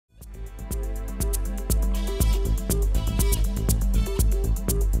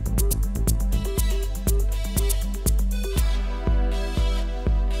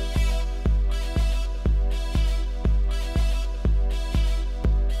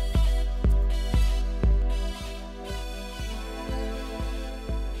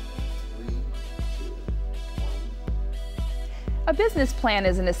A business plan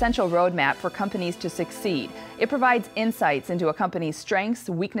is an essential roadmap for companies to succeed. It provides insights into a company's strengths,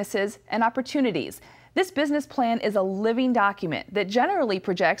 weaknesses, and opportunities. This business plan is a living document that generally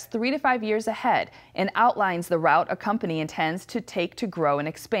projects 3 to 5 years ahead and outlines the route a company intends to take to grow and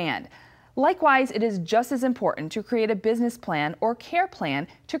expand. Likewise, it is just as important to create a business plan or care plan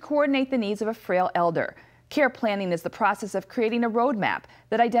to coordinate the needs of a frail elder. Care planning is the process of creating a roadmap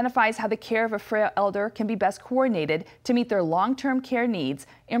that identifies how the care of a frail elder can be best coordinated to meet their long-term care needs,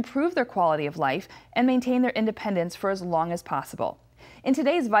 improve their quality of life, and maintain their independence for as long as possible. In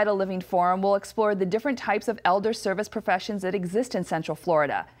today's Vital Living Forum, we'll explore the different types of elder service professions that exist in Central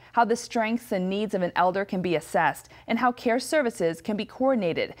Florida, how the strengths and needs of an elder can be assessed, and how care services can be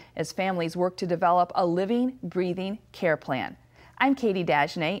coordinated as families work to develop a living, breathing care plan. I'm Katie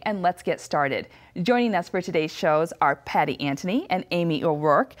Dagenais, and let's get started. Joining us for today's shows are Patty Antony and Amy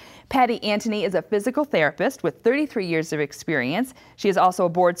O'Rourke. Patty Antony is a physical therapist with 33 years of experience. She is also a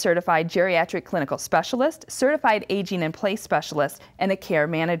board-certified geriatric clinical specialist, certified aging in place specialist, and a care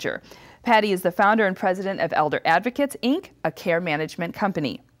manager. Patty is the founder and president of Elder Advocates, Inc., a care management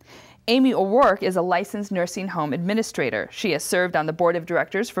company. Amy O'Rourke is a licensed nursing home administrator. She has served on the board of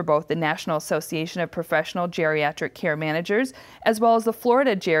directors for both the National Association of Professional Geriatric Care Managers as well as the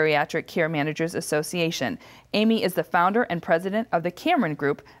Florida Geriatric Care Managers Association. Amy is the founder and president of the Cameron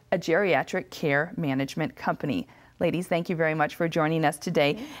Group, a geriatric care management company. Ladies, thank you very much for joining us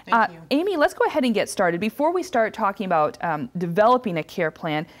today. Thank you. Amy, let's go ahead and get started. Before we start talking about developing a care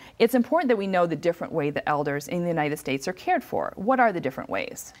plan, it's important that we know the different way the elders in the United States are cared for. What are the different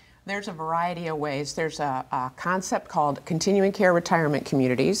ways? There's a variety of ways. There's a concept called continuing care retirement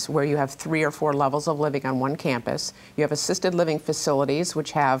communities, where you have 3 or 4 levels of living on one campus. You have assisted living facilities,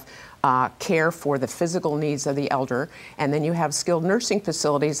 which have care for the physical needs of the elder, and then you have skilled nursing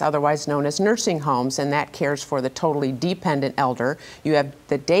facilities, otherwise known as nursing homes, and that cares for the totally dependent elder. You have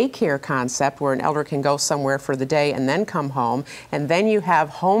the daycare concept, where an elder can go somewhere for the day and then come home, and then you have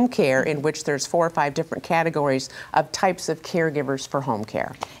home care, in which there's 4 or 5 different categories of types of caregivers for home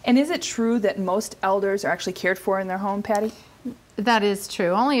care. And is it true that most elders are actually cared for in their home, Patty? That is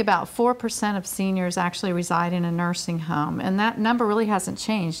true. Only about 4% of seniors actually reside in a nursing home, and that number really hasn't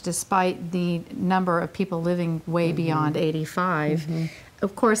changed despite the number of people living way beyond 85.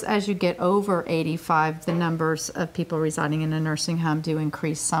 Of course, as you get over 85, the numbers of people residing in a nursing home do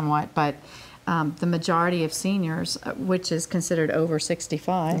increase somewhat, but the majority of seniors, which is considered over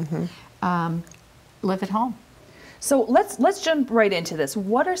 65, live at home. So let's jump right into this.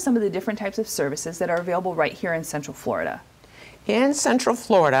 What are some of the different types of services that are available right here in Central Florida? In Central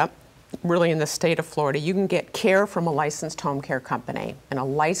Florida, really in the state of Florida, you can get care from a licensed home care company. And a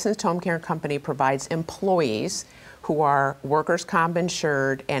licensed home care company provides employees who are workers' comp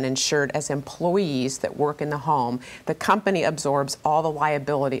insured and insured as employees that work in the home. The company absorbs all the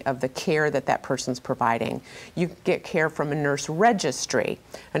liability of the care that that person's providing. You get care from a nurse registry.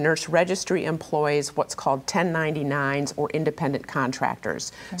 A nurse registry employs what's called 1099s or independent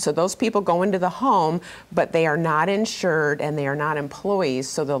contractors. Okay. So those people go into the home, but they are not insured and they are not employees,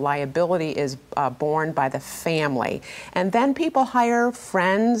 so the liability is borne by the family. And then people hire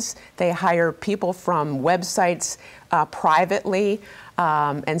friends, they hire people from websites privately,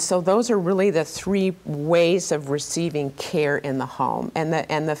 and so those are really the 3 ways of receiving care in the home, and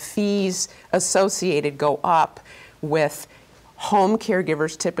the fees associated go up with home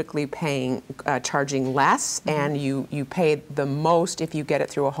caregivers typically charging less, and you pay the most if you get it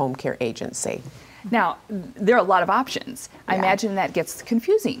through a home care agency. Now, there are a lot of options. I imagine that gets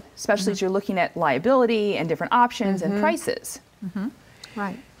confusing, especially as you're looking at liability and different options and prices.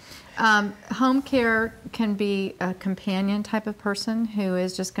 Right. Home care can be a companion type of person who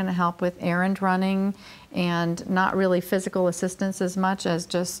is just going to help with errand running and not really physical assistance as much as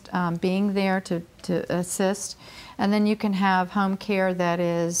just being there to assist. And then you can have home care that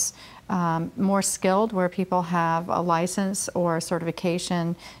is more skilled, where people have a license or a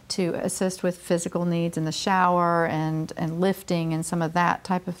certification to assist with physical needs in the shower and lifting and some of that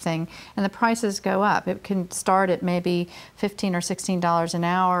type of thing. And the prices go up. It can start at maybe $15 or $16 an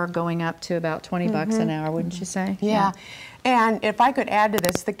hour, going up to about 20 bucks an hour, wouldn't you say? Yeah. And if I could add to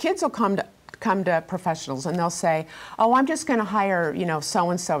this, the kids will come to professionals and they'll say, oh, I'm just going to hire,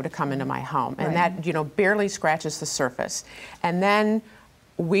 so-and-so to come into my home. And that, barely scratches the surface. And then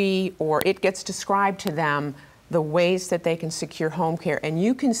it gets described to them the ways that they can secure home care, and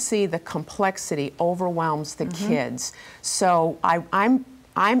you can see the complexity overwhelms the kids. So I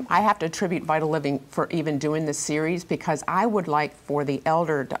have to attribute Vital Living for even doing this series, because I would like for the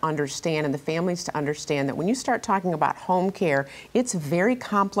elder to understand and the families to understand that when you start talking about home care, it's very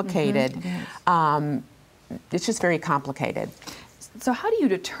complicated. It is. It's just very complicated. So how do you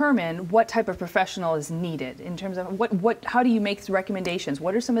determine what type of professional is needed in terms of how do you make recommendations?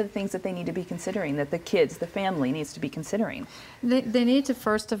 What are some of the things that they need to be considering, that the kids, the family needs to be considering? They need to,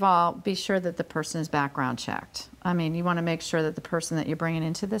 first of all, be sure that the person is background checked. I mean, you want to make sure that the person that you're bringing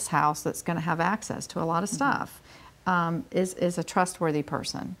into this house that's going to have access to a lot of stuff is a trustworthy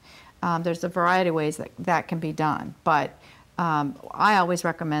person. There's a variety of ways that can be done, but I always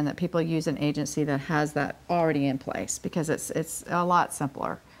recommend that people use an agency that has that already in place, because it's a lot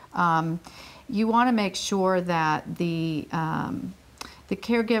simpler. You want to make sure that the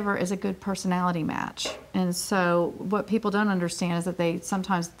caregiver is a good personality match. And so what people don't understand is that they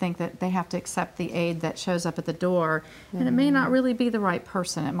sometimes think that they have to accept the aide that shows up at the door, and it may not really be the right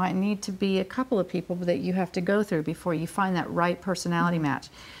person. It might need to be a couple of people that you have to go through before you find that right personality match.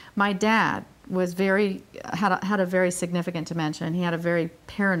 My dad was had a very significant dementia, and he had a very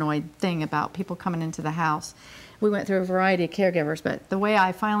paranoid thing about people coming into the house. We went through a variety of caregivers, but the way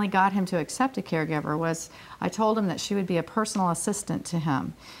I finally got him to accept a caregiver was I told him that she would be a personal assistant to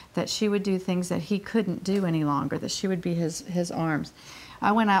him, that she would do things that he couldn't do any longer, that she would be his arms.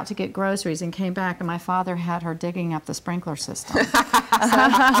 I went out to get groceries and came back, and my father had her digging up the sprinkler system.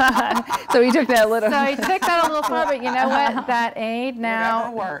 So he took that a little. So he took that a little far, but you know what? That aide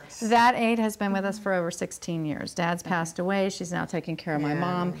now, whatever works. that aide has been with us for over 16 years. Dad's passed away. She's now taking care of my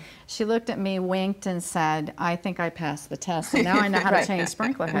mom. She looked at me, winked, and said, "I think I passed the test, and now I know how to change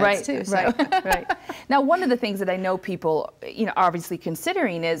sprinkler heads too." So. Right. Now, one of the things that I know people, obviously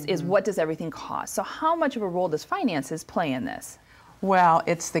considering is what does everything cost? So how much of a role does finances play in this? Well,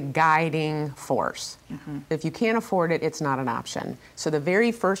 it's the guiding force. If you can't afford it, it's not an option. So the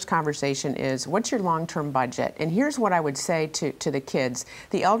very first conversation is, what's your long-term budget? And here's what I would say to the kids.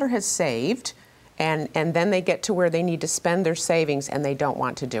 The elder has saved, and then they get to where they need to spend their savings, and they don't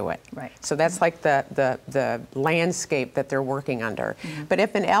want to do it. Right. So that's like the landscape that they're working under. But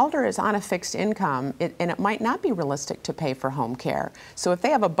if an elder is on a fixed income, and it might not be realistic to pay for home care. So if they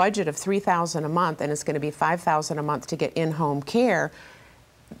have a budget of $3,000 a month, and it's going to be $5,000 a month to get in-home care,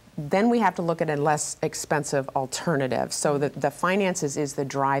 then we have to look at a less expensive alternative. So the finances is the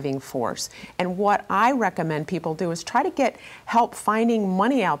driving force. And what I recommend people do is try to get help finding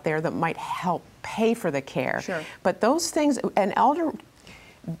money out there that might help pay for the care. Sure. But those things, an elder,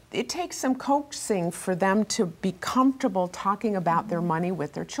 it takes some coaxing for them to be comfortable talking about their money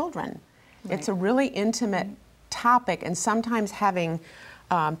with their children. Right. It's a really intimate topic, and sometimes having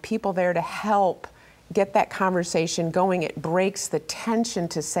people there to help get that conversation going, it breaks the tension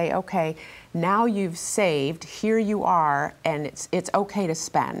to say, okay, now you've saved, here you are, and it's okay to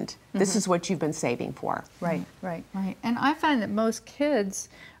spend. This is what you've been saving for. Right. And I find that most kids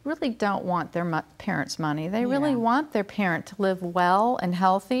really don't want their parents' money. They really want their parent to live well and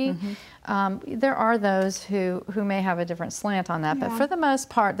healthy. There are those who may have a different slant on that, but for the most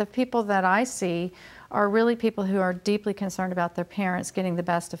part, the people that I see are really people who are deeply concerned about their parents getting the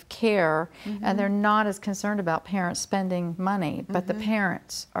best of care, and they're not as concerned about parents spending money, but the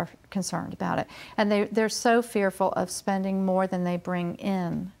parents are concerned about it. And they're so fearful of spending more than they bring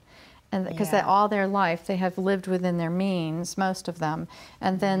in. And because all their life they have lived within their means, most of them,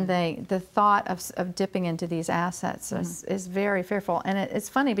 and then the thought of dipping into these assets is very fearful. And it's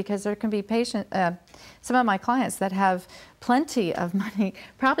funny because there can be some of my clients that have plenty of money,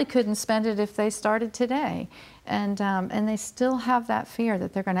 probably couldn't spend it if they started today, and they still have that fear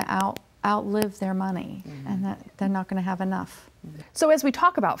that they're going to outlive their money, and that they're not going to have enough. So as we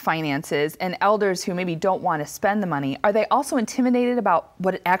talk about finances and elders who maybe don't want to spend the money, are they also intimidated about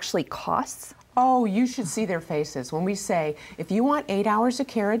what it actually costs? Oh, you should see their faces when we say, if you want 8 hours of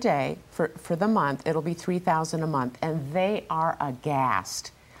care a day for the month, it'll be $3,000 a month, and they are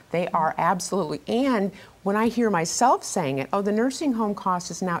aghast. They are absolutely, and when I hear myself saying it, oh, the nursing home cost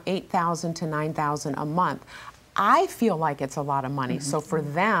is now $8,000 to $9,000 a month, I feel like it's a lot of money. So for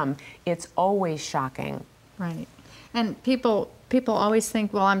them, it's always shocking. Right. And people always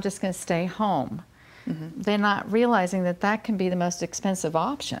think, well, I'm just going to stay home. They're not realizing that can be the most expensive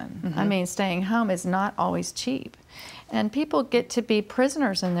option. I mean, staying home is not always cheap. And people get to be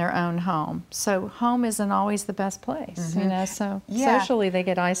prisoners in their own home. So home isn't always the best place, so socially they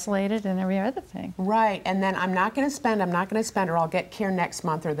get isolated and every other thing. Right, and then I'm not going to spend, or I'll get care next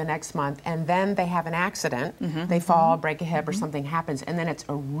month or the next month, and then they have an accident, they fall, break a hip, or something happens, and then it's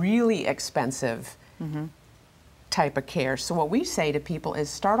a really expensive type of care. So what we say to people is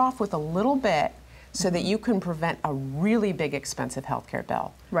start off with a little bit so that you can prevent a really big expensive healthcare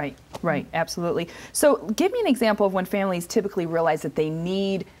bill. Right, absolutely. So give me an example of when families typically realize that they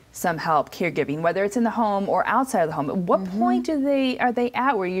need some help caregiving, whether it's in the home or outside of the home. At what point are they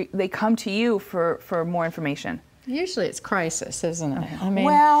at where they come to you for more information? Usually it's crisis, isn't it? I mean,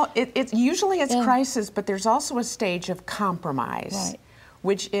 well, it's usually it's crisis, but there's also a stage of compromise,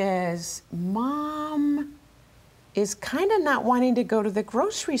 which is mom is kind of not wanting to go to the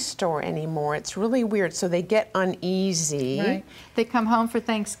grocery store anymore. It's really weird. So they get uneasy. Right. They come home for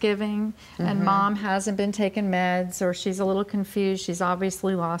Thanksgiving and mom hasn't been taking meds, or she's a little confused. She's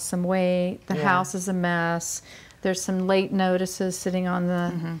obviously lost some weight. The house is a mess. There's some late notices sitting on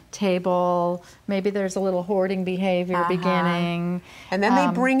the table. Maybe there's a little hoarding behavior beginning. And then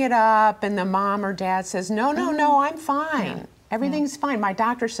they bring it up and the mom or dad says, no, no, no, I'm fine. Everything's fine. My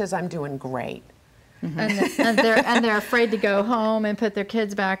doctor says I'm doing great. And they're afraid to go home and put their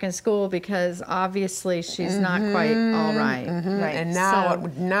kids back in school because obviously she's not quite all right. Right. And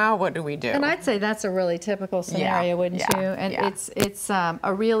now what do we do? And I'd say that's a really typical scenario, wouldn't you? And it's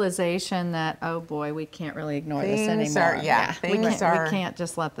a realization that, oh boy, we can't really ignore this anymore. We can't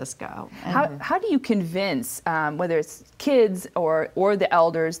just let this go. How do you convince, whether it's kids or the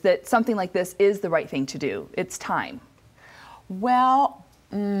elders, that something like this is the right thing to do? It's time. Well,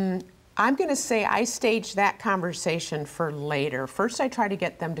 I'm going to say I stage that conversation for later. First, I try to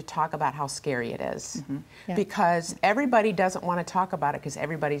get them to talk about how scary it is, because everybody doesn't want to talk about it because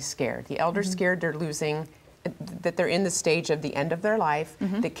everybody's scared. The elder's scared they're losing, that they're in the stage of the end of their life.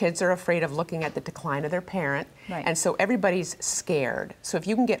 The kids are afraid of looking at the decline of their parent, and so everybody's scared. So if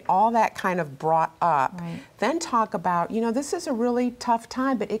you can get all that kind of brought up, then talk about, you know, this is a really tough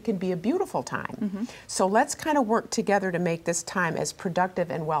time, but it can be a beautiful time. So let's kind of work together to make this time as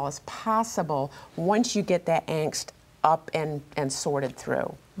productive and well as possible once you get that angst up and sorted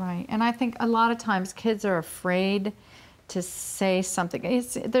through. Right, and I think a lot of times kids are afraid to say something.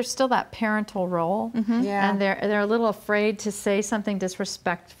 There's still that parental role, and they're a little afraid to say something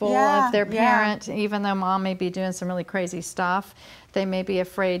disrespectful of their parent, even though mom may be doing some really crazy stuff. They may be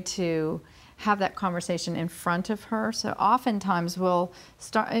afraid to have that conversation in front of her. So oftentimes we'll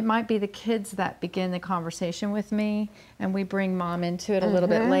start, it might be the kids that begin the conversation with me, and we bring mom into it a little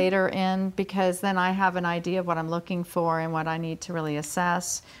bit later in, because then I have an idea of what I'm looking for and what I need to really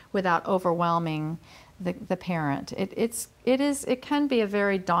assess without overwhelming the parent. It can be a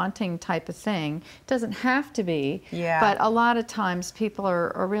very daunting type of thing. It doesn't have to be, but a lot of times people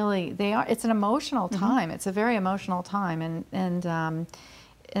are really, it's an emotional time. It's a very emotional time, and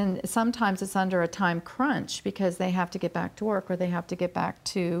sometimes it's under a time crunch because they have to get back to work, or they have to get back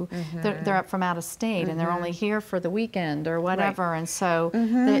to, they're up from out of state and they're only here for the weekend or whatever, and so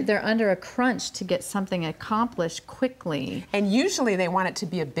they're under a crunch to get something accomplished quickly. And usually they want it to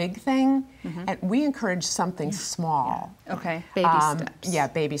be a big thing, and we encourage something small. Okay. Baby steps. Yeah,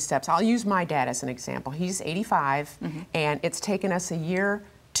 baby steps. I'll use my dad as an example. He's 85, and it's taken us a year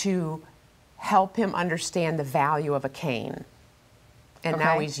to help him understand the value of a cane. And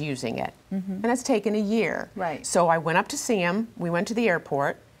now he's using it. And it's taken a year. Right. So I went up to see him. We went to the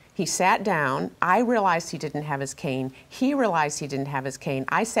airport. He sat down. I realized he didn't have his cane. He realized he didn't have his cane.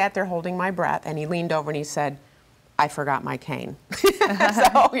 I sat there holding my breath, and he leaned over and he said, I forgot my cane.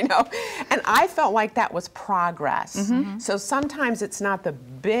 So, you know, and I felt like that was progress. So sometimes it's not the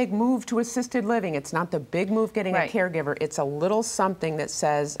big move to assisted living. It's not the big move getting a caregiver. It's a little something that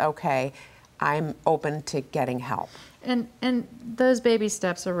says, okay, I'm open to getting help. And those baby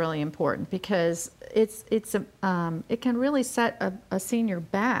steps are really important because it can really set a senior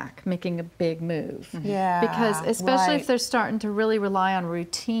back making a big move. Because especially if they're starting to really rely on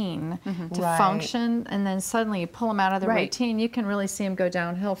routine to function, and then suddenly you pull them out of the routine, you can really see them go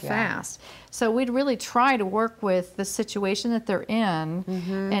downhill fast. So we'd really try to work with the situation that they're in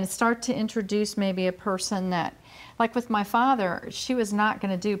and start to introduce maybe a person that, like with my father, she was not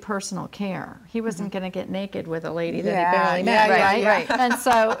going to do personal care. He wasn't going to get naked with a lady that he barely met, right? And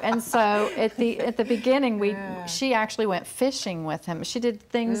so at the beginning, she actually went fishing with him. She did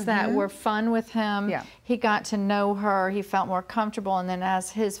things that were fun with him. He got to know her. He felt more comfortable, and then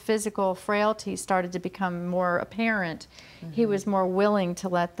as his physical frailty started to become more apparent, he was more willing to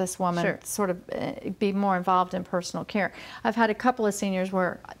let this woman sort of be more involved in personal care. I've had a couple of seniors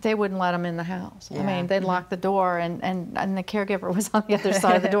where they wouldn't let him in the house. I mean, they'd lock the door, and the caregiver was on the other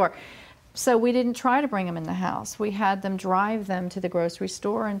side of the door. So we didn't try to bring them in the house. We had them drive them to the grocery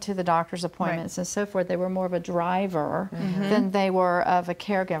store and to the doctor's appointments and so forth. They were more of a driver than they were of a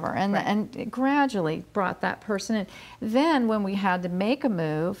caregiver, and gradually brought that person in. Then when we had to make a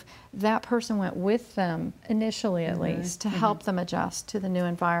move, that person went with them, initially at least, to help them adjust to the new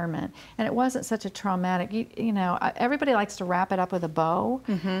environment. And it wasn't such a traumatic, you know, everybody likes to wrap it up with a bow.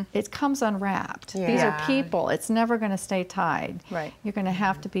 It comes unwrapped. These are people. It's never going to stay tied. You're going to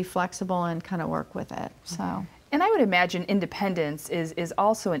have to be flexible table and kind of work with it. So. And I would imagine independence is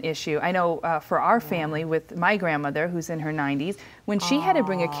also an issue. I know for our family, with my grandmother, who's in her 90s, when she had to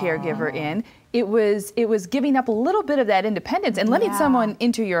bring a caregiver in, it was giving up a little bit of that independence and letting someone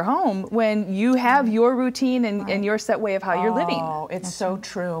into your home when you have your routine and your set way of how you're living. Oh, it's so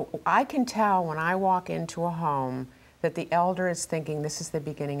true. I can tell when I walk into a home that the elder is thinking this is the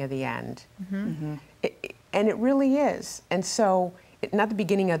beginning of the end. And it really is. And so, not the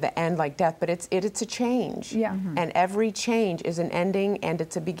beginning of the end like death, but it's a change. Yeah. And every change is an ending and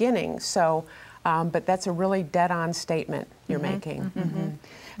it's a beginning. So, but that's a really dead-on statement you're making.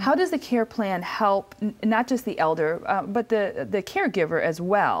 How does the care plan help not just the elder, but the caregiver as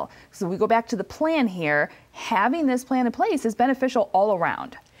well? So we go back to the plan here. Having this plan in place is beneficial all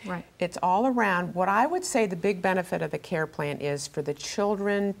around. Right. It's all around. What I would say the big benefit of the care plan is for the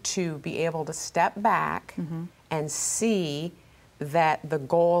children to be able to step back and see that the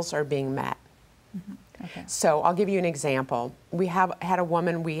goals are being met. Okay. So I'll give you an example. We had a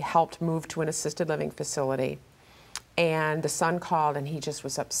woman we helped move to an assisted living facility, and the son called and he just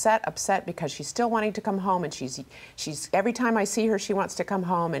was upset because she's still wanting to come home, and she's every time I see her she wants to come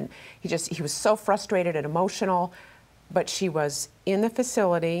home, and he was so frustrated and emotional. But she was in the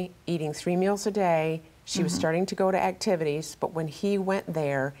facility eating 3 meals a day. She was starting to go to activities, but when he went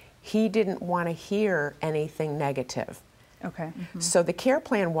there, he didn't want to hear anything negative. Okay. So the care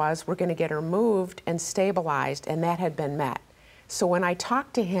plan was, we're going to get her moved and stabilized, and that had been met. So when I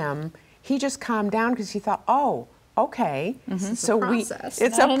talked to him, he just calmed down because he thought, oh, okay. So it's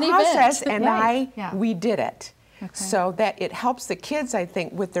a process, and we did it. Okay. So that it helps the kids, I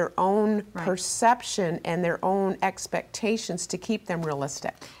think, with their own perception and their own expectations to keep them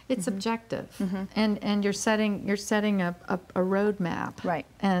realistic. It's objective, and you're setting a roadmap, Right?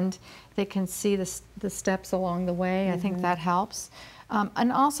 And they can see the steps along the way. I think that helps,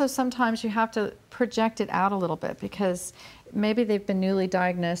 and also sometimes you have to project it out a little bit because maybe they've been newly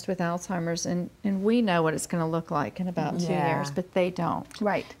diagnosed with Alzheimer's, and we know what it's going to look like in about 2 years, but they don't.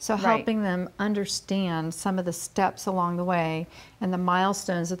 Right. So helping them understand some of the steps along the way and the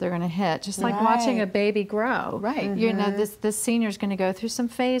milestones that they're going to hit, just like watching a baby grow. Right. You know, this senior's going to go through some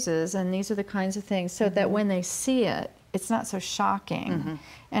phases, and these are the kinds of things, so that when they see it, it's not so shocking.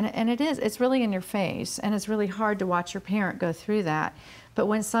 And it's really in your face, and it's really hard to watch your parent go through that. But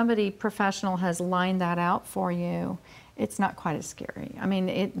when somebody professional has lined that out for you, it's not quite as scary. I mean,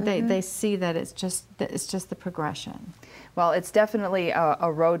 they see that it's just the progression. Well, it's definitely a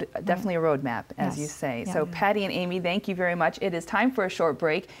roadmap, as you say. Yeah. So Patty and Amy, thank you very much. It is time for a short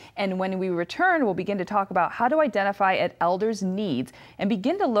break, and when we return, we'll begin to talk about how to identify an elder's needs and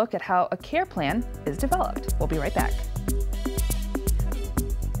begin to look at how a care plan is developed. We'll be right back.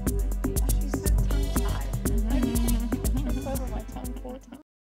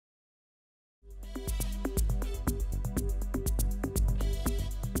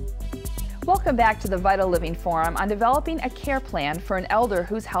 Welcome back to the Vital Living Forum on developing a care plan for an elder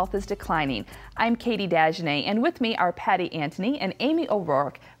whose health is declining. I'm Katie Dagenet, and with me are Patty Antony and Amy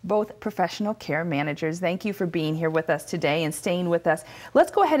O'Rourke, both professional care managers. Thank you for being here with us today and staying with us. Let's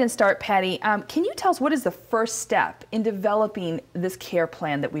go ahead and start, Patty. Can you tell us what is the first step in developing this care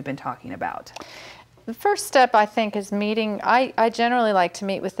plan that we've been talking about? The first step, I think, is meeting. I generally like to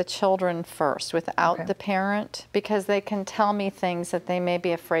meet with the children first without the parent, because they can tell me things that they may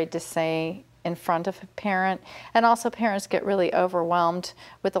be afraid to say in front of a parent. And also parents get really overwhelmed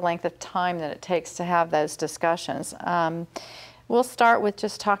with the length of time that it takes to have those discussions. We'll start with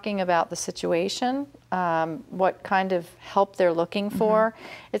just talking about the situation, what kind of help they're looking for.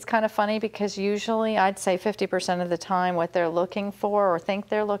 It's kind of funny because usually I'd say 50% of the time what they're looking for or think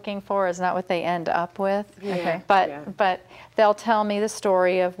they're looking for is not what they end up with. But they'll tell me the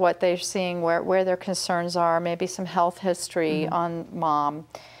story of what they're seeing, where their concerns are, maybe some health history on mom.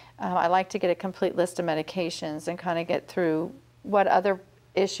 I like to get a complete list of medications and kind of get through what other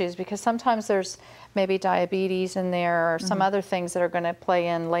issues, because sometimes there's maybe diabetes in there or some other things that are going to play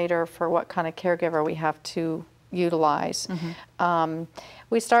in later for what kind of caregiver we have to utilize.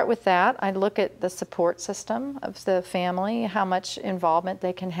 We start with that. I look at the support system of the family, how much involvement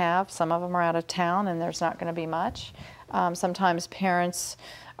they can have. Some of them are out of town and there's not going to be much. Sometimes parents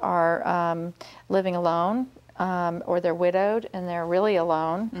are living alone, or they're widowed and they're really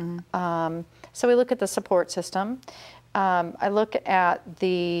alone. So we look at the support system. I look at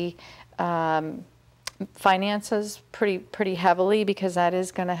the finances pretty heavily, because that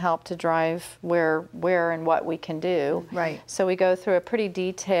is going to help to drive where and what we can do. Right. So we go through a pretty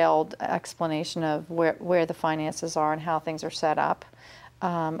detailed explanation of where the finances are and how things are set up.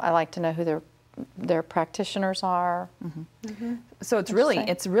 I like to know who their their practitioners are. So it's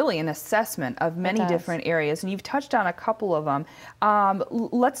really an assessment of many different areas, and you've touched on a couple of them.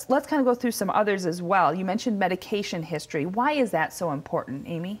 Let's kind of go through some others as well. You mentioned medication history. Why is that so important,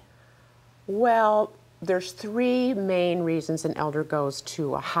 Amy? Well, there's three main reasons an elder goes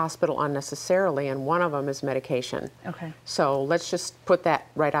to a hospital unnecessarily, and one of them is medication. Okay. So let's just put that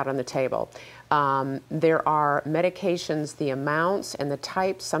right out on the table. There are medications, the amounts and the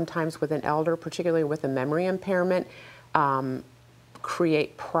types, sometimes with an elder, particularly with a memory impairment,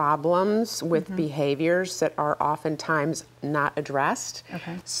 create problems with behaviors that are oftentimes not addressed.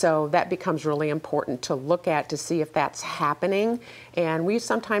 Okay. So that becomes really important to look at to see if that's happening. And we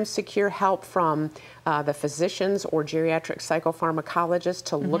sometimes secure help from the physicians or geriatric psychopharmacologists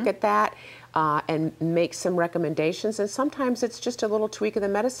to look at that and make some recommendations. And sometimes it's just a little tweak of the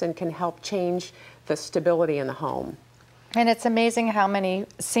medicine can help change the stability in the home. And it's amazing how many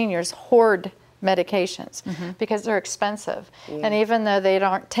seniors hoard medications because they're expensive. And even though they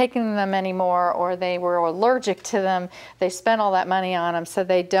aren't taking them anymore or they were allergic to them, they spent all that money on them, so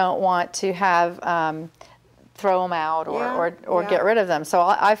they don't want to have throw them out or get rid of them. So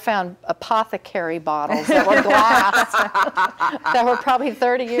I found apothecary bottles that were glass that were probably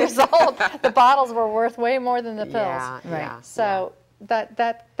 30 years old. The bottles were worth way more than the pills. So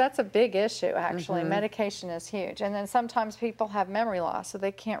that's a big issue, actually. Medication is huge. And then sometimes people have memory loss, so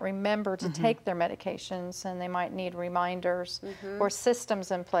they can't remember to take their medications, and they might need reminders or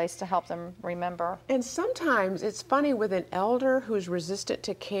systems in place to help them remember. And sometimes it's funny with an elder who's resistant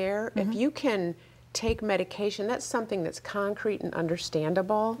to care, if you can take medication, that's something that's concrete and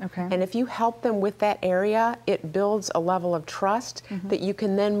understandable. Okay. And if you help them with that area, it builds a level of trust that you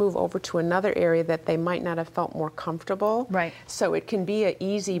can then move over to another area that they might not have felt more comfortable. Right. So it can be an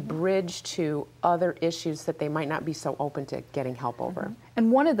easy bridge to other issues that they might not be so open to getting help over.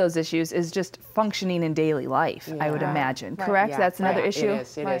 And one of those issues is just functioning in daily life, I would imagine, correct? Yeah. That's another issue?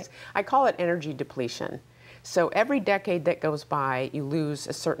 It is. I call it energy depletion. So every decade that goes by, you lose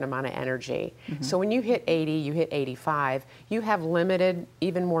a certain amount of energy. So when you hit 80, you hit 85, you have limited,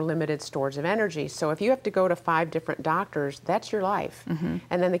 even more limited stores of energy. So if you have to go to 5 different doctors, that's your life. And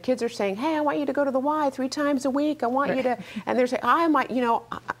then the kids are saying, hey, I want you to go to the Y 3 times a week. I want you to, and they're saying, I might, you know,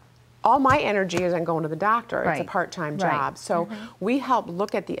 all my energy is on going to the doctor. It's a part-time job. So we help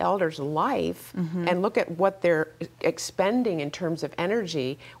look at the elder's life and look at what they're expending in terms of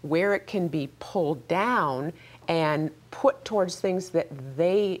energy, where it can be pulled down and put towards things that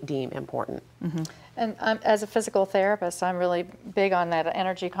they deem important. And as a physical therapist, I'm really big on that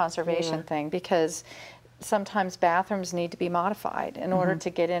energy conservation thing, because sometimes bathrooms need to be modified in order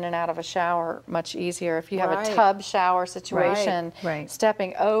to get in and out of a shower much easier. If you have a tub shower situation,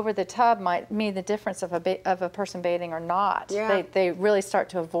 stepping over the tub might mean the difference of a person bathing or not. They really start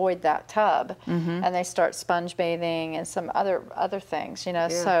to avoid that tub, and they start sponge bathing and some other things, you know.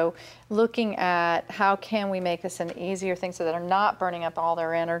 So looking at how can we make this an easier thing so that they're not burning up all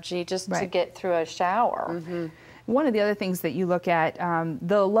their energy just to get through a shower. One of the other things that you look at,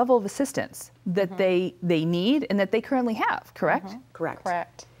 the level of assistance that they need and that they currently have, correct?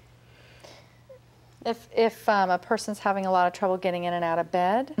 Correct. If a person's having a lot of trouble getting in and out of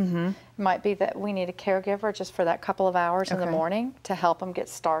bed, it might be that we need a caregiver just for that couple of hours in the morning to help them get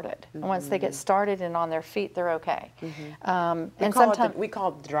started. And once they get started and on their feet, they're okay. And sometimes we call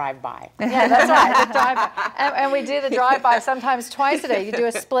it the drive-by. Yeah, that's right, the drive-by. And we do the drive-by sometimes twice a day. You do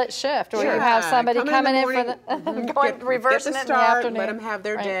a split shift where you have somebody coming in for the going reversing it in the afternoon. Let them have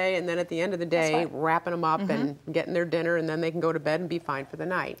their day, and then at the end of the day, wrapping them up and getting their dinner, and then they can go to bed and be fine for the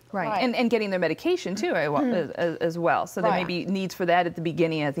night. And getting their medication too as well. So there may be needs for that at the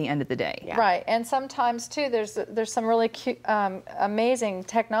beginning and at the end of the day. Right, and sometimes too there's some really cute, amazing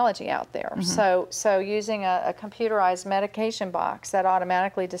technology out there. So using a computerized medication box that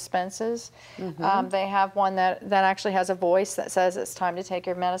automatically dispenses. They have one that actually has a voice that says it's time to take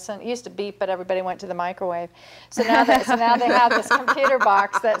your medicine. It used to beep, but everybody went to the microwave. So now they have this computer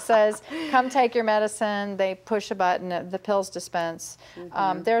box that says, "Come take your medicine." They push a button, the pills dispense.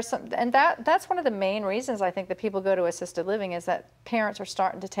 There's some, and that's one of the main reasons I think that people go to assisted living is that parents are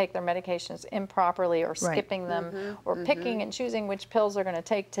starting to take their medications improperly or skipping them or picking and choosing which pills they're going to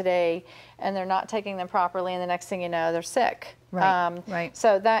take today, and they're not taking them properly, and the next thing you know, they're sick.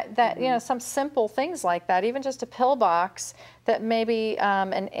 So that you know, some simple things like that, even just a pill box that maybe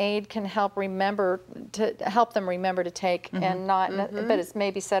an aide can help them remember to take, and not, but it's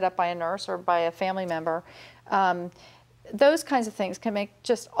maybe set up by a nurse or by a family member. Those kinds of things can make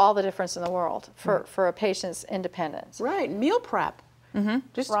just all the difference in the world for a patient's independence. Meal prep.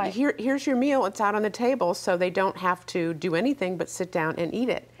 Just Right. here's your meal. It's out on the table, so they don't have to do anything but sit down and eat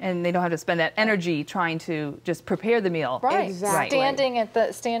it. And they don't have to spend that energy trying to just prepare the meal. Right. Exactly.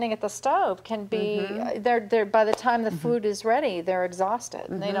 Standing at the stove can be they're by the time the food is ready, they're exhausted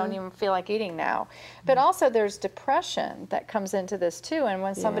and they don't even feel like eating now. But also there's depression that comes into this too. And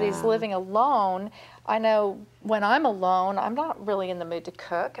when somebody's Yeah. living alone, I know when I'm alone, I'm not really in the mood to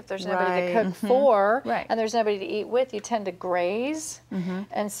cook. If there's nobody to Right. cook for Right. and there's nobody to eat with, you tend to graze.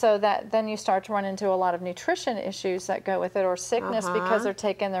 And so then you start to run into a lot of nutrition issues that go with it, or sickness because they're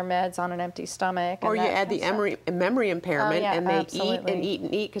taking their meds on an empty stomach. Or and you that add the kind of stuff. memory impairment, yeah, and they absolutely. eat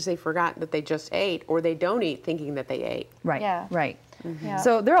and eat because they forgot that they just ate, or they don't eat thinking that they ate. Right, Yeah. right. Yeah.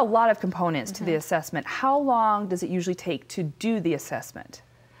 So there are a lot of components to the assessment. How long does it usually take to do the assessment?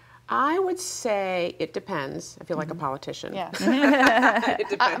 I would say it depends. I feel like a politician. Yeah. It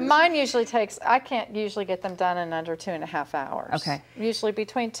depends. Mine usually takes, I can't usually get them done in under 2.5 hours. Okay. Usually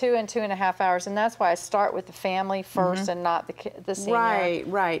between 2 and 2.5 hours, and that's why I start with the family first and not the senior. Right,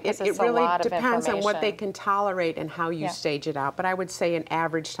 right. because It it's a really lot of depends on what they information. can tolerate and how you Yeah. stage it out. But I would say an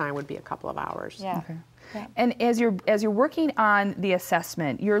average time would be a couple of hours. Yeah. Okay. Yeah. And as you're working on the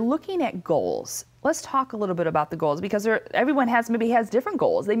assessment, you're looking at goals. Let's talk a little bit about the goals, because everyone maybe has different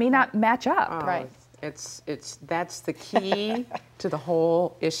goals. They may not match up. Right. That's the key to the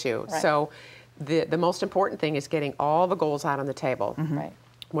whole issue. Right. So the most important thing is getting all the goals out on the table. Right.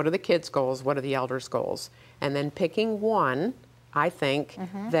 What are the kids' goals? What are the elders' goals? And then picking one, I think,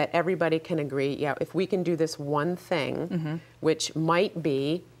 that everybody can agree, yeah, if we can do this one thing, which might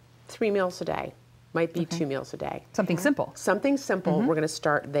be 3 meals a day, might be 2 meals a day. Something simple. Something simple, we're going to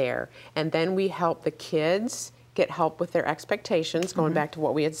start there. And then we help the kids get help with their expectations, going back to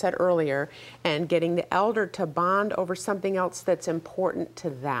what we had said earlier, and getting the elder to bond over something else that's important to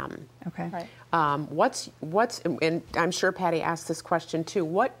them. Okay. Right. What's and I'm sure Patty asked this question too,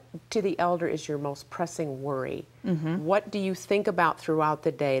 what to the elder is your most pressing worry? What do you think about throughout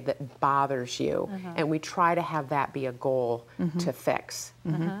the day that bothers you? And we try to have that be a goal to fix.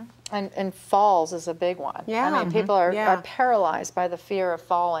 And falls is a big one. Yeah. I mean, people are Yeah. paralyzed by the fear of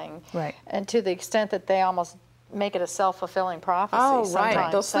falling. Right. And to the extent that they almost make it a self-fulfilling prophecy Oh, sometimes.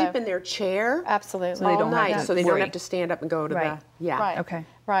 right. They'll So- sleep in their chair Absolutely. all don't have night, to so they don't worry. have to stand up and go to Right. the, yeah. Right. Okay.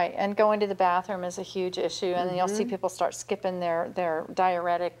 Right, and going to the bathroom is a huge issue, and then you'll see people start skipping their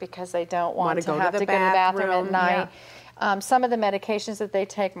diuretic because they don't want Wanna to go to have the to go to the bathroom at bathroom, night. Some of the medications that they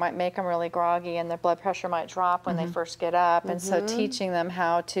take might make them really groggy, and their blood pressure might drop when they first get up, and so teaching them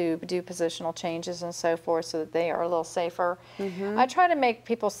how to do positional changes and so forth so that they are a little safer. I try to make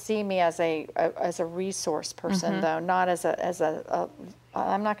people see me as a resource person, though, not as a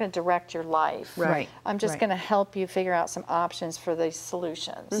I'm not going to direct your life. Right. I'm just Right. going to help you figure out some options for these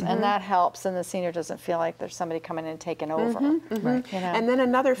solutions, and that helps. And the senior doesn't feel like there's somebody coming in and taking over. Right. You know? And then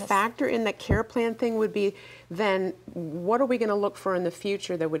another factor in the care plan thing would be then what are we going to look for in the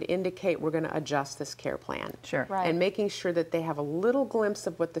future that would indicate we're going to adjust this care plan? Sure. Right. And making sure that they have a little glimpse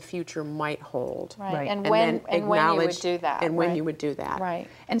of what the future might hold. Right. Right. And And when then and when you would acknowledge- do that. And when right. you would do that. Right.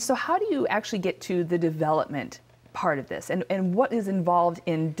 And so how do you actually get to the development part of this? And what is involved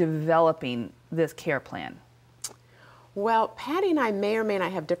in developing this care plan? Well, Patty and I may or may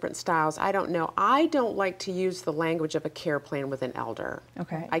not have different styles. I don't know. I don't like to use the language of a care plan with an elder.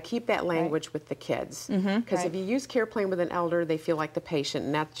 Okay. I keep that language with the kids. Because Right. if you use care plan with an elder, they feel like the patient,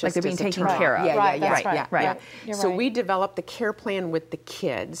 and that's just they're being as a taken turn-off. care of. Yeah, Right, yeah, that's yeah, right, yeah, right. yeah. You're So right. we develop the care plan with the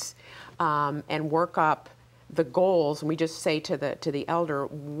kids and work up the goals, and we just say to the elder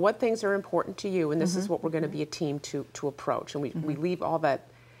what things are important to you, and this is what we're going to be a team to approach, and we leave all that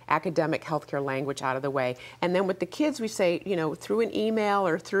academic healthcare language out of the way. And then with the kids, we say, through an email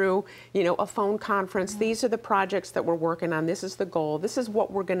or through, a phone conference, these are the projects that we're working on. This is the goal. This is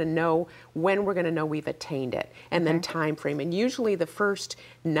what we're going to know when we're going to know we've attained it. And then time frame. And usually the first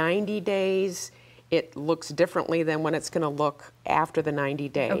 90 days, it looks differently than when it's going to look after the 90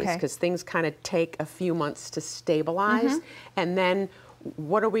 days. Okay. Because things kind of take a few months to stabilize. And then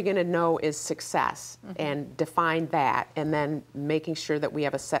what are we going to know is success, and define that, and then making sure that we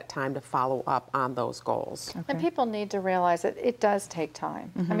have a set time to follow up on those goals. And people need to realize that it does take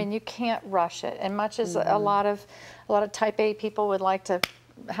time. I mean, you can't rush it. And much as a lot of type A people would like to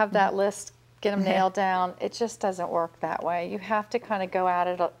have that list, get them nailed down, it just doesn't work that way. You have to kind of go at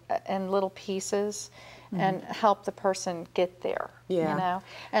it in little pieces and help the person get there. Yeah. You know,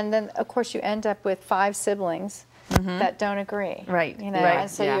 and then of course you end up with 5 siblings that don't agree. Right. You know, Right.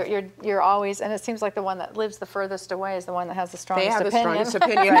 and so Yeah. you're always, and it seems like the one that lives the furthest away is the one that has the They strongest have opinion. the strongest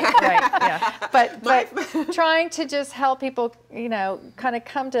opinion. Right. Yeah. But trying to just help people, you know, kind of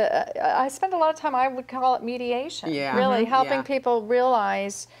come to, I spend a lot of time, I would call it mediation. Yeah. Really helping Yeah. people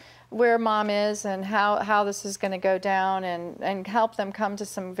realize where mom is and how this is going to go down, and help them come to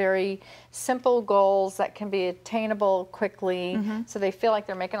some very simple goals that can be attainable quickly, so they feel like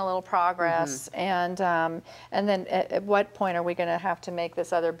they're making a little progress. And then at what point are we going to have to make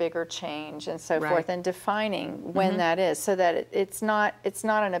this other bigger change, and so Right. forth, and defining when that is, so that it's not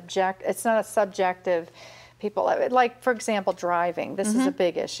a subjective. People, like for example, driving. This is a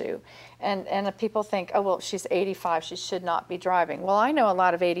big issue, and if people think, oh well, she's 85, she should not be driving. Well, I know a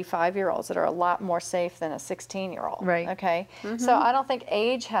lot of 85-year-olds that are a lot more safe than a 16-year-old. Right. Okay. So I don't think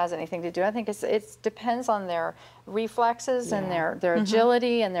age has anything to do. I think it depends on their reflexes and their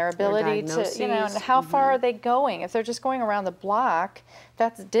agility and their ability to, you know, and how far are they going. If they're just going around the block,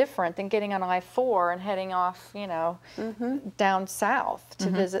 that's different than getting on I-4 and heading off, you know, down south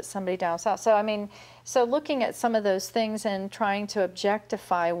to visit somebody down south. So I mean, so looking at some of those things and trying to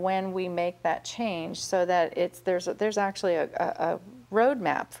objectify when we make that change, so that there's actually a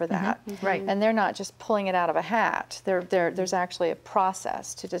roadmap for that. Right. And they're not just pulling it out of a hat. There's actually a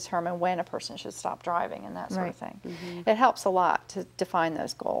process to determine when a person should stop driving and that sort of thing. It helps a lot to define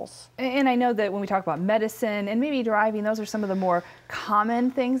those goals. And I know that when we talk about medicine and maybe driving, those are some of the more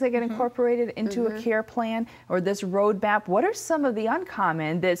common things that get incorporated into a care plan or this roadmap. What are some of the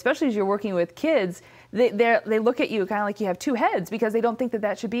uncommon that, especially as you're working with kids, they look at you kind of like you have two heads because they don't think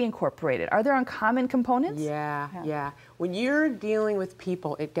that should be incorporated? Are there uncommon components? Yeah. When you're dealing with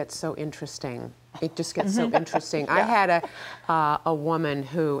people, it gets so interesting. It just gets so interesting. I had a woman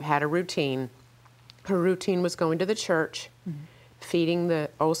who had a routine. Her routine was going to the church, feeding the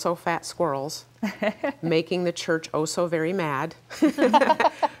oh-so-fat squirrels, making the church oh-so very mad,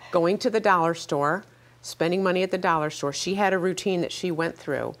 going to the dollar store, spending money at the dollar store. She had a routine that she went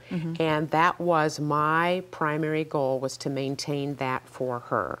through, and that was my primary goal, was to maintain that for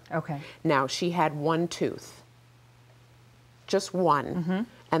her. Okay. Now, she had one tooth, just one,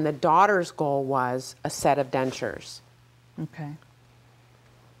 and the daughter's goal was a set of dentures. Okay.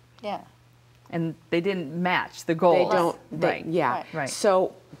 Yeah. And they didn't match the goal. They don't, Right. Yeah. Right.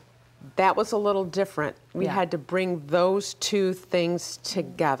 So that was a little different. We Yeah. had to bring those two things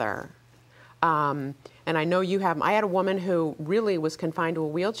together. And I know you have, I had a woman who really was confined to a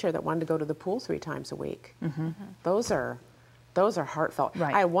wheelchair that wanted to go to the pool 3 times a week. Those are heartfelt.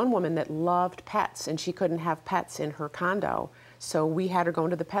 Right. I had one woman that loved pets, and she couldn't have pets in her condo. So we had her going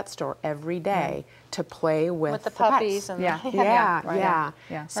to the pet store every day to play with the pets. puppies and Yeah.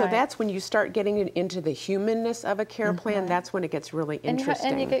 Yeah. So Right. that's when you start getting into the humanness of a care plan. That's when it gets really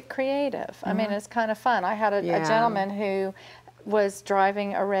interesting. And you get creative. I mean, it's kind of fun. I had a gentleman who was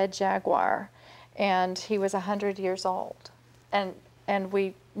driving a red Jaguar, and he was 100 years old. And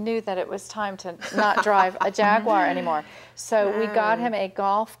we knew that it was time to not drive a Jaguar anymore. So we got him a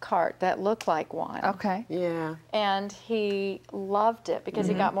golf cart that looked like one. Okay. Yeah. And he loved it because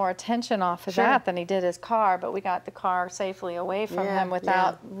he got more attention off of that than he did his car, but we got the car safely away from him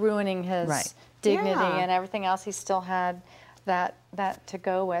without ruining his Right. dignity Yeah. and everything else. He still had that to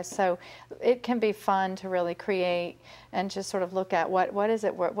go with. So it can be fun to really create and just sort of look at what is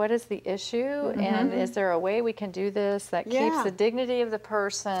it, what is the issue, and is there a way we can do this that keeps the dignity of the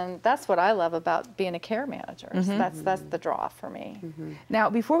person. That's what I love about being a care manager. That's the draw for me. Now,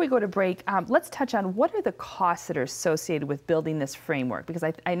 before we go to break, let's touch on what are the costs that are associated with building this framework? Because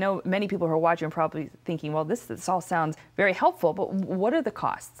I know many people who are watching are probably thinking, well, this all sounds very helpful, but what are the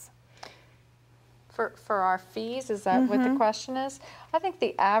costs? For our fees, is that what the question is? I think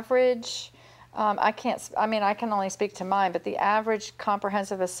the average, I can only speak to mine, but the average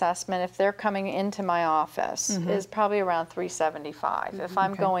comprehensive assessment, if they're coming into my office, is probably around $375. If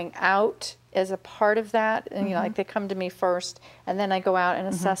I'm going out as a part of that, and you know, like they come to me first, and then I go out and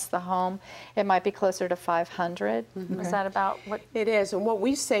assess the home, it might be closer to $500. Is that about what? It is, and what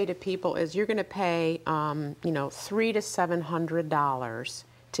we say to people is you're going to pay, $300 to $700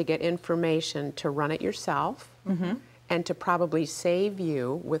 to get information to run it yourself, and to probably save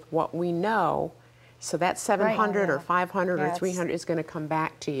you with what we know. So that $700 or $500 or $300 is going to come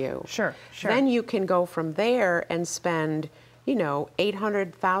back to you. Sure. Then you can go from there and spend,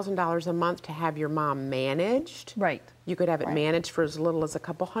 $800,000 a month to have your mom managed. Right. You could have it managed for as little as a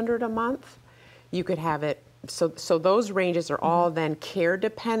couple hundred a month. You could have it, so those ranges are all then care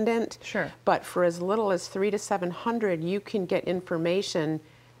dependent. Sure. But for as little as $300 to $700, you can get information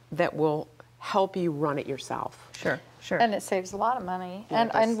that will help you run it yourself. Sure, sure. And it saves a lot of money. Yeah,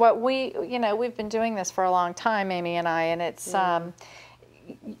 And what we, we've been doing this for a long time, Amy and I, and it's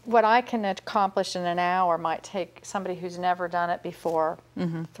what I can accomplish in an hour might take somebody who's never done it before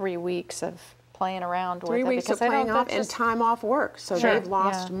 3 weeks of playing around with it. 3 weeks of playing off and time off work. So they've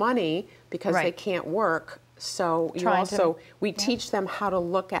lost money because they can't work. So we teach them how to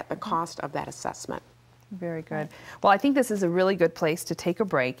look at the cost of that assessment. Very good. Well, I think this is a really good place to take a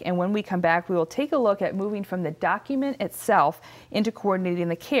break. And when we come back, we will take a look at moving from the document itself into coordinating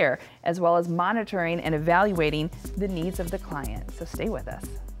the care, as well as monitoring and evaluating the needs of the client. So stay with us.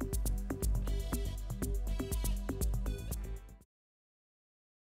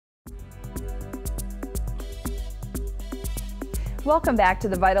 Welcome back to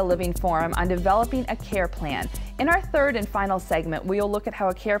the Vital Living Forum on developing a care plan. In our third and final segment, we will look at how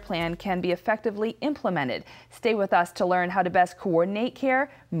a care plan can be effectively implemented. Stay with us to learn how to best coordinate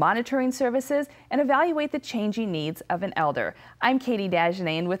care, monitoring services, and evaluate the changing needs of an elder. I'm Katie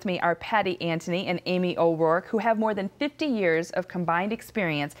Dagenet, and with me are Patty Antony and Amy O'Rourke, who have more than 50 years of combined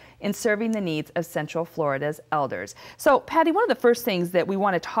experience in serving the needs of Central Florida's elders. So, Patty, one of the first things that we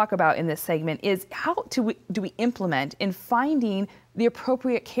want to talk about in this segment is how do we implement in finding the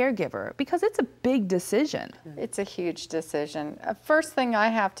appropriate caregiver, because it's a big decision. It's a huge decision. First thing I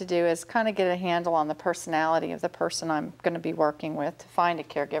have to do is kind of get a handle on the personality of the person I'm going to be working with to find a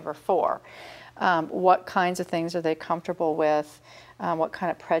caregiver for. What kinds of things are they comfortable with? What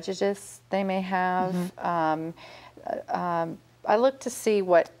kind of prejudice they may have. I look to see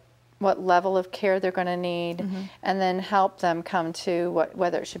what level of care they're going to need, and then help them come to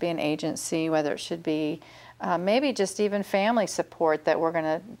whether it should be an agency, whether it should be maybe just even family support that we're going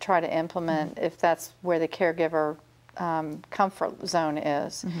to try to implement if that's where the caregiver comfort zone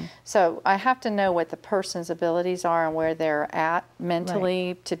is. So I have to know what the person's abilities are and where they're at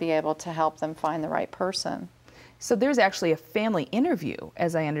mentally to be able to help them find the right person. So there's actually a family interview,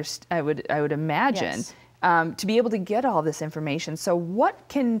 as I would imagine, to be able to get all this information. So what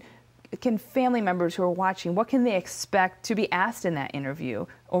can family members who are watching, what can they expect to be asked in that interview,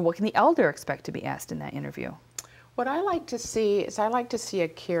 or what can the elder expect to be asked in that interview? What I like to see is a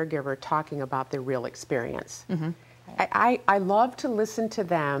caregiver talking about their real experience. I love to listen to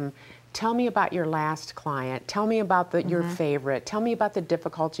them. Tell me about your last client. Tell me about your favorite. Tell me about the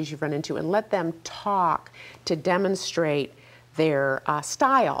difficulties you've run into, and let them talk to demonstrate their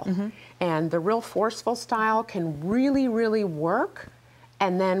style. And the real forceful style can really, really work.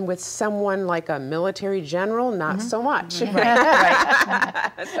 And then with someone like a military general, not so much. So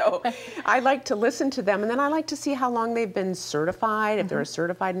I like to listen to them, and then I like to see how long they've been certified, if they're a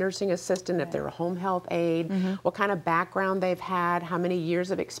certified nursing assistant, if they're a home health aide, what kind of background they've had, how many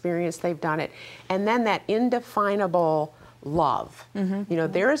years of experience they've done it. And then that indefinable love. You know,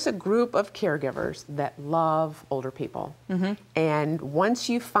 there is a group of caregivers that love older people. And once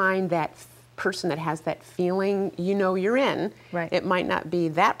you find that person that has that feeling, you know you're in. It might not be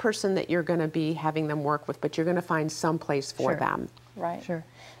that person that you're going to be having them work with, but you're going to find some place for them.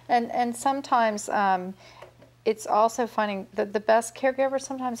 And sometimes it's also finding that the best caregivers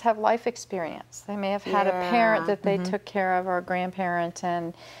sometimes have life experience. They may have had a parent that they took care of, or a grandparent,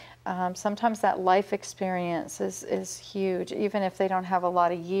 and sometimes that life experience is huge, even if they don't have a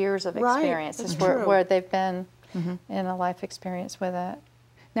lot of years of experience. It's where they've been in a life experience with it.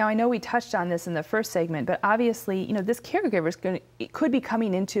 Now, I know we touched on this in the first segment, but obviously, you know, this caregiver could be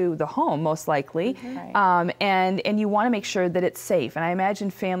coming into the home, most likely, and you want to make sure that it's safe. And I imagine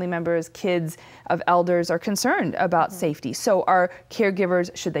family members, kids of elders are concerned about safety. So are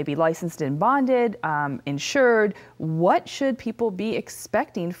caregivers, should they be licensed and bonded, insured? What should people be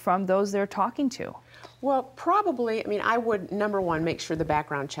expecting from those they're talking to? Well, probably, I mean, I would, number one, make sure the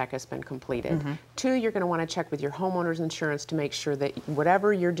background check has been completed. Two, you're going to want to check with your homeowner's insurance to make sure that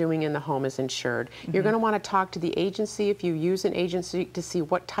whatever you're doing in the home is insured. You're going to want to talk to the agency, if you use an agency, to see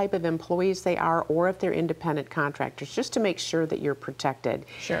what type of employees they are, or if they're independent contractors, just to make sure that you're protected.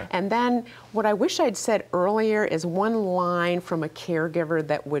 And then what I wish I'd said earlier is one line from a caregiver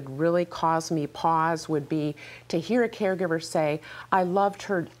that would really cause me pause would be to hear a caregiver say, "I loved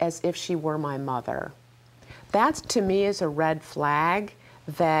her as if she were my mother." That, to me, is a red flag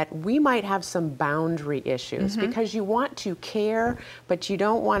that we might have some boundary issues, because you want to care, but you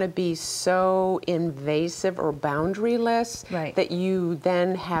don't want to be so invasive or boundaryless that you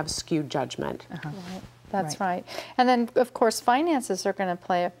then have skewed judgment. That's right. And then, of course, finances are going to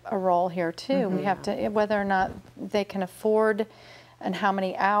play a role here, too. We have to, whether or not they can afford, and how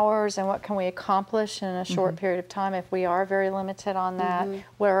many hours, and what can we accomplish in a short period of time if we are very limited on that.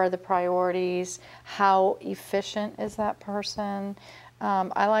 Where are the priorities? How efficient is that person?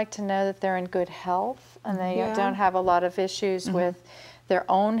 I like to know that they're in good health and they Yeah. don't have a lot of issues with their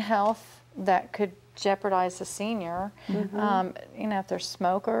own health that could jeopardize the senior. You know, if they're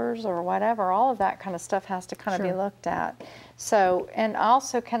smokers or whatever, all of that kind of stuff has to kind of be looked at. So, and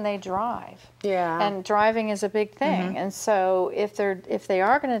also, can they drive? Yeah. And driving is a big thing. And so, if they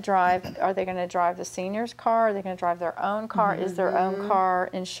are going to drive, are they going to drive the senior's car? Are they going to drive their own car? Is their own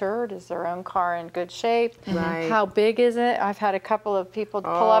car insured? Is their own car in good shape? Right. How big is it? I've had a couple of people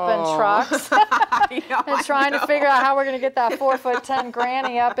pull up in trucks and trying to figure out how we're going to get that 4'10"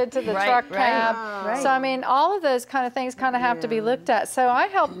 granny up into the truck cab. So I mean, all of those kind of things kind of have to be looked at. So I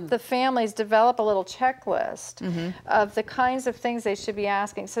help the families develop a little checklist of the kinds of things they should be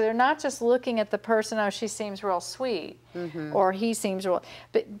asking. So they're not just looking at the person, oh, she seems real sweet, or he seems real,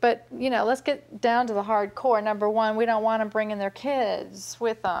 but you know, let's get down to the hardcore. Number one, we don't want them bringing their kids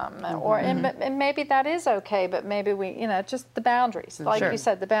with them, or and maybe that is okay, but maybe we, you know, just the boundaries, like you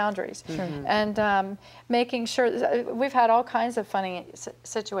said, the boundaries, and making sure. We've had all kinds of funny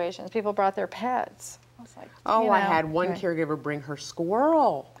situations. People brought their pets. I was like, Oh, you know, I had one caregiver bring her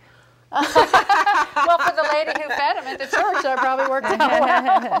squirrel. well, for the lady who fed him at the church, that probably worked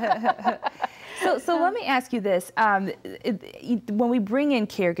out well. So let me ask you this. When we bring in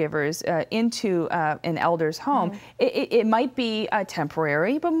caregivers into an elder's home, it might be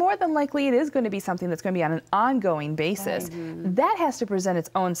temporary, but more than likely it is going to be something that's going to be on an ongoing basis. That has to present its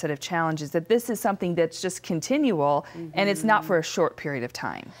own set of challenges, that this is something that's just continual and it's not for a short period of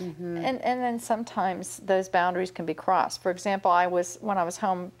time. And then sometimes those boundaries can be crossed. For example, when I was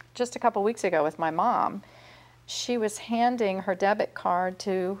home just a couple weeks ago with my mom, she was handing her debit card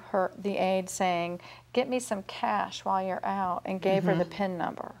to the aide saying, get me some cash while you're out, and gave her the PIN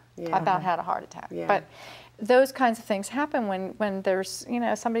number. I about had a heart attack. But those kinds of things happen when there's, you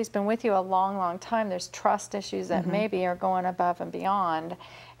know, somebody's been with you a long, long time. There's trust issues that maybe are going above and beyond.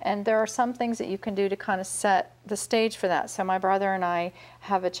 And there are some things that you can do to kind of set the stage for that. So my brother and I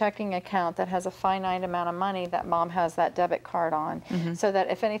have a checking account that has a finite amount of money that mom has that debit card on, so that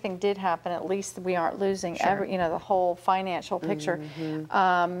if anything did happen, at least we aren't losing the whole financial picture.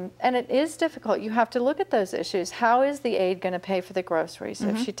 And it is difficult. You have to look at those issues. How is the aide going to pay for the groceries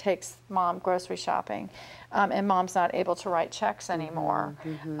if she takes mom grocery shopping? And mom's not able to write checks anymore.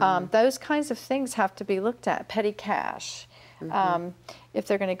 Those kinds of things have to be looked at. Petty cash. If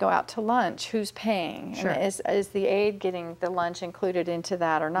they're going to go out to lunch, who's paying? And is the aide getting the lunch included into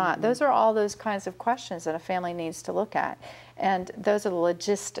that or not? Those are all those kinds of questions that a family needs to look at. And those are the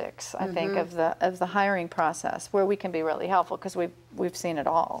logistics, I think, of the hiring process, where we can be really helpful, because we've seen it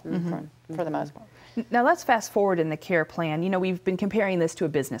all for the most part. Now let's fast forward in the care plan. You know, we've been comparing this to a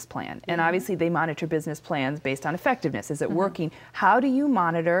business plan, and obviously they monitor business plans based on effectiveness. Is it working? How do you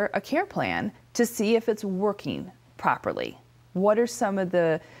monitor a care plan to see if it's working properly? What are some of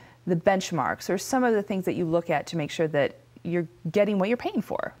the benchmarks or some of the things that you look at to make sure that you're getting what you're paying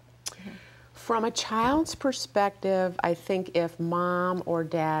for? From a child's perspective, I think if mom or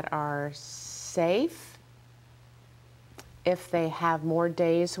dad are safe, if they have more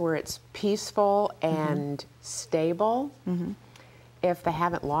days where it's peaceful and stable, if they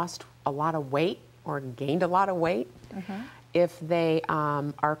haven't lost a lot of weight or gained a lot of weight, if they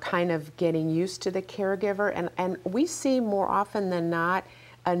are kind of getting used to the caregiver, and we see more often than not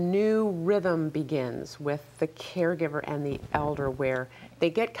a new rhythm begins with the caregiver and the elder, where they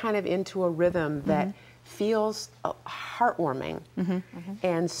get kind of into a rhythm that feels heartwarming.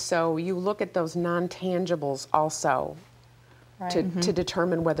 And so you look at those non-tangibles also to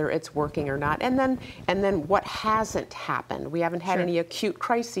determine whether it's working or not. And then what hasn't happened. We haven't had any acute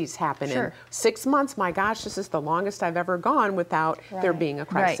crises happen in 6 months. My gosh, this is the longest I've ever gone without there being a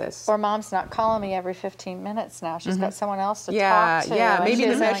crisis. Or mom's not calling me every 15 minutes now. She's got someone else to talk to. Yeah, maybe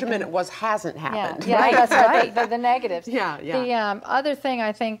the measurement was hasn't happened. That's right. The negatives. The other thing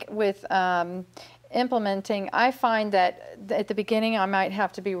I think with implementing, I find that at the beginning I might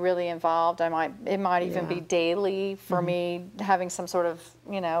have to be really involved. It might even be daily for me, having some sort of,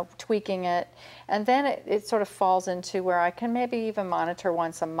 you know, tweaking it. And then it sort of falls into where I can maybe even monitor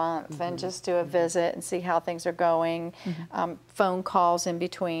once a month and just do a visit and see how things are going, phone calls in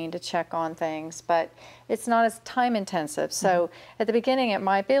between to check on things. But it's not as time intensive. So at the beginning it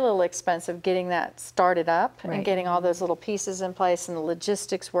might be a little expensive getting that started up and getting all those little pieces in place and the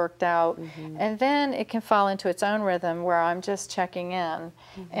logistics worked out. And then it can fall into its own rhythm where I'm just checking in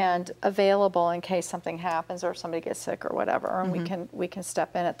and available in case something happens or somebody gets sick or whatever, and we can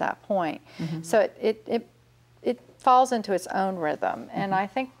step in at that point. So it falls into its own rhythm, and I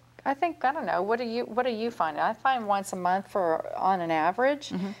think I don't know. What do you find? I find once a month on an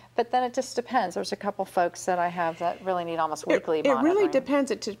average, but then it just depends. There's a couple folks that I have that really need almost weekly monitoring. It really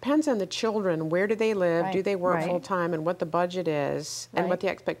depends. It depends on the children. Where do they live? Right. Do they work Right. full time? And what the budget is, and what the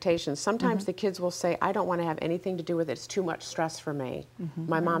expectations. Sometimes the kids will say, "I don't want to have anything to do with it. It's too much stress for me.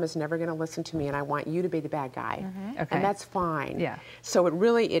 My mom is never going to listen to me, and I want you to be the bad guy." Okay. And that's fine. Yeah. So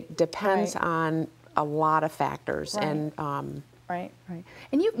it depends on a lot of factors, Right. and. Right.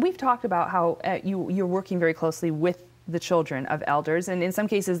 And we've talked about how you're working very closely with the children of elders, and in some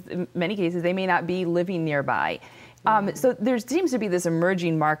cases, many cases, they may not be living nearby. So there seems to be this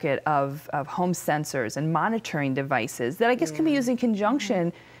emerging market of home sensors and monitoring devices that I guess can be used in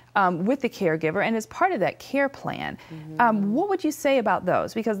conjunction with the caregiver and as part of that care plan. What would you say about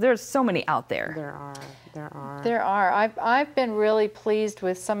those? Because there's so many out there. There are. I've been really pleased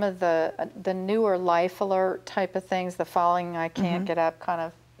with some of the newer Life Alert type of things, the falling I can't get up kind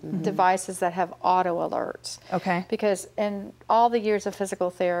of devices that have auto alerts. Okay. Because in all the years of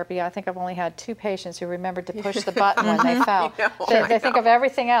physical therapy, I think I've only had 2 patients who remembered to push the button when they fell. They think of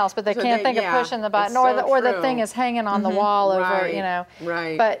everything else, but they can't think of pushing the button, or the thing is hanging on the wall over, you know.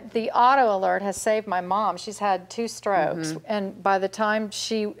 Right. But the auto alert has saved my mom. She's had 2 strokes, and by the time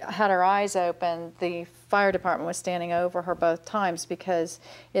she had her eyes open, the fire department was standing over her both times because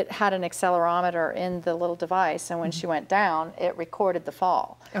it had an accelerometer in the little device, and when she went down, it recorded the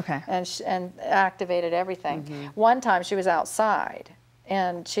fall. Okay. And activated everything. One time she was outside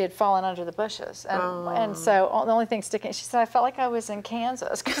and she had fallen under the bushes, and so the only thing sticking, she said, I felt like I was in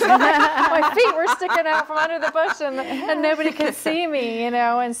Kansas because my feet were sticking out from under the bush, and nobody could see me, you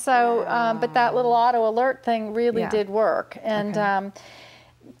know. And so, but that little auto alert thing really did work. And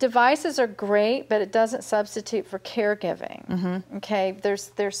devices are great, but it doesn't substitute for caregiving. Okay,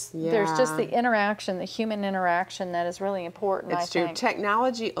 there's just the interaction, the human interaction that is really important. It's true.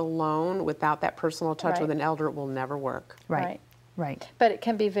 Technology alone, without that personal touch with an elder, will never work. Right. But it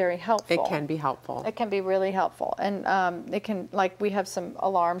can be very helpful. It can be helpful. It can be really helpful, and it can, like, we have some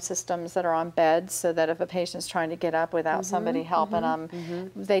alarm systems that are on beds, so that if a patient's trying to get up without somebody helping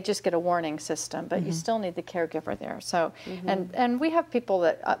them, they just get a warning system. But you still need the caregiver there. So, and we have people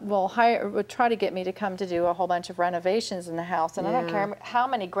that would try to get me to come to do a whole bunch of renovations in the house, and I don't care how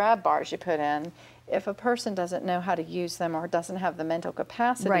many grab bars you put in. If a person doesn't know how to use them or doesn't have the mental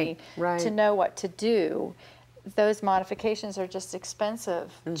capacity to know what to do, those modifications are just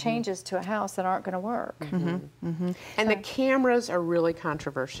expensive changes to a house that aren't going to work. And the cameras are really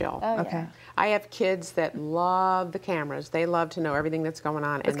controversial. I have kids that love the cameras. They love to know everything that's going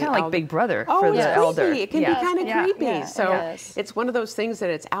on. It's kind of like Big Brother for the elder. It can be kind of creepy. So it's one of those things that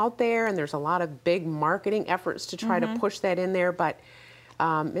it's out there, and there's a lot of big marketing efforts to try to push that in there, but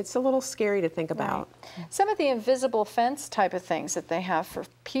it's a little scary to think about. Some of the invisible fence type of things that they have for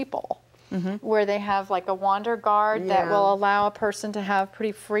people, where they have like a wander guard that will allow a person to have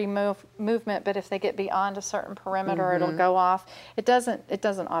pretty free movement, but if they get beyond a certain perimeter, it'll go off. It doesn't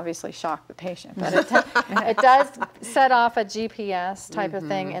obviously shock the patient, but it does set off a GPS type of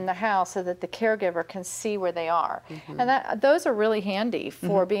thing in the house so that the caregiver can see where they are. And those are really handy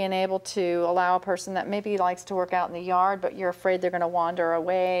for being able to allow a person that maybe likes to work out in the yard, but you're afraid they're going to wander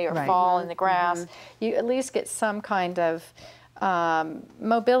away or fall in the grass. You at least get some kind of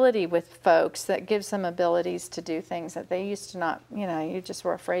mobility with folks that gives them abilities to do things that they used to not, you just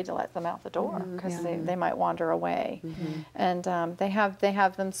were afraid to let them out the door because they might wander away. And they have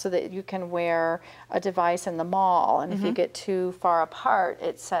them so that you can wear a device in the mall, and if you get too far apart,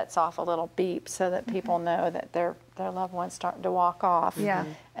 it sets off a little beep so that people know that their loved one's starting to walk off.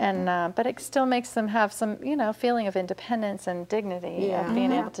 And but it still makes them have some, feeling of independence and dignity of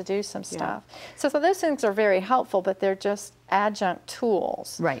being able to do some stuff. So those things are very helpful, but they're just adjunct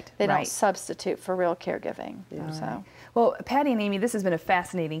tools. They don't substitute for real caregiving. Well, Patty and Amy, this has been a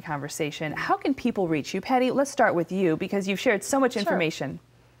fascinating conversation. How can people reach you? Patty, let's start with you because you've shared so much information.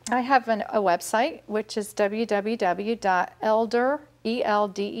 I have a website, which is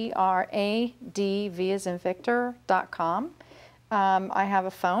www.elderadv.com. I have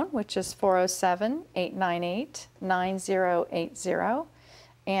a phone, which is 407-898-9080.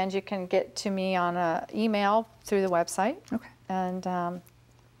 And you can get to me on an email through the website. And I'm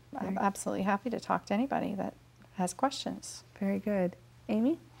absolutely happy to talk to anybody that has questions. Very good.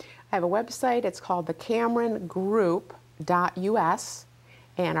 Amy? I have a website. It's called thecamerongroup.us.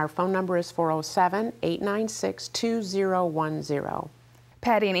 And our phone number is 407-896-2010.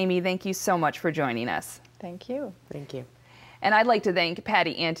 Patty and Amy, thank you so much for joining us. Thank you. Thank you. And I'd like to thank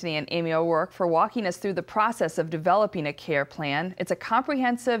Patty Antony and Amy O'Rourke for walking us through the process of developing a care plan. It's a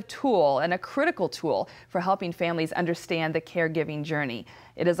comprehensive tool and a critical tool for helping families understand the caregiving journey.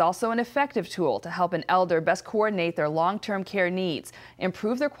 It is also an effective tool to help an elder best coordinate their long-term care needs,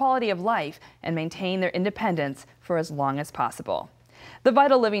 improve their quality of life, and maintain their independence for as long as possible. The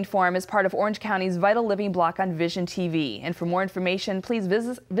Vital Living Forum is part of Orange County's Vital Living block on Vision TV. And for more information, please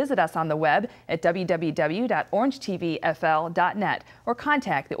visit us on the web at www.orangetvfl.net or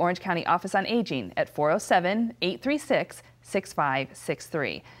contact the Orange County Office on Aging at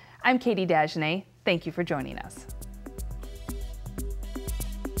 407-836-6563. I'm Katie Dagenet. Thank you for joining us.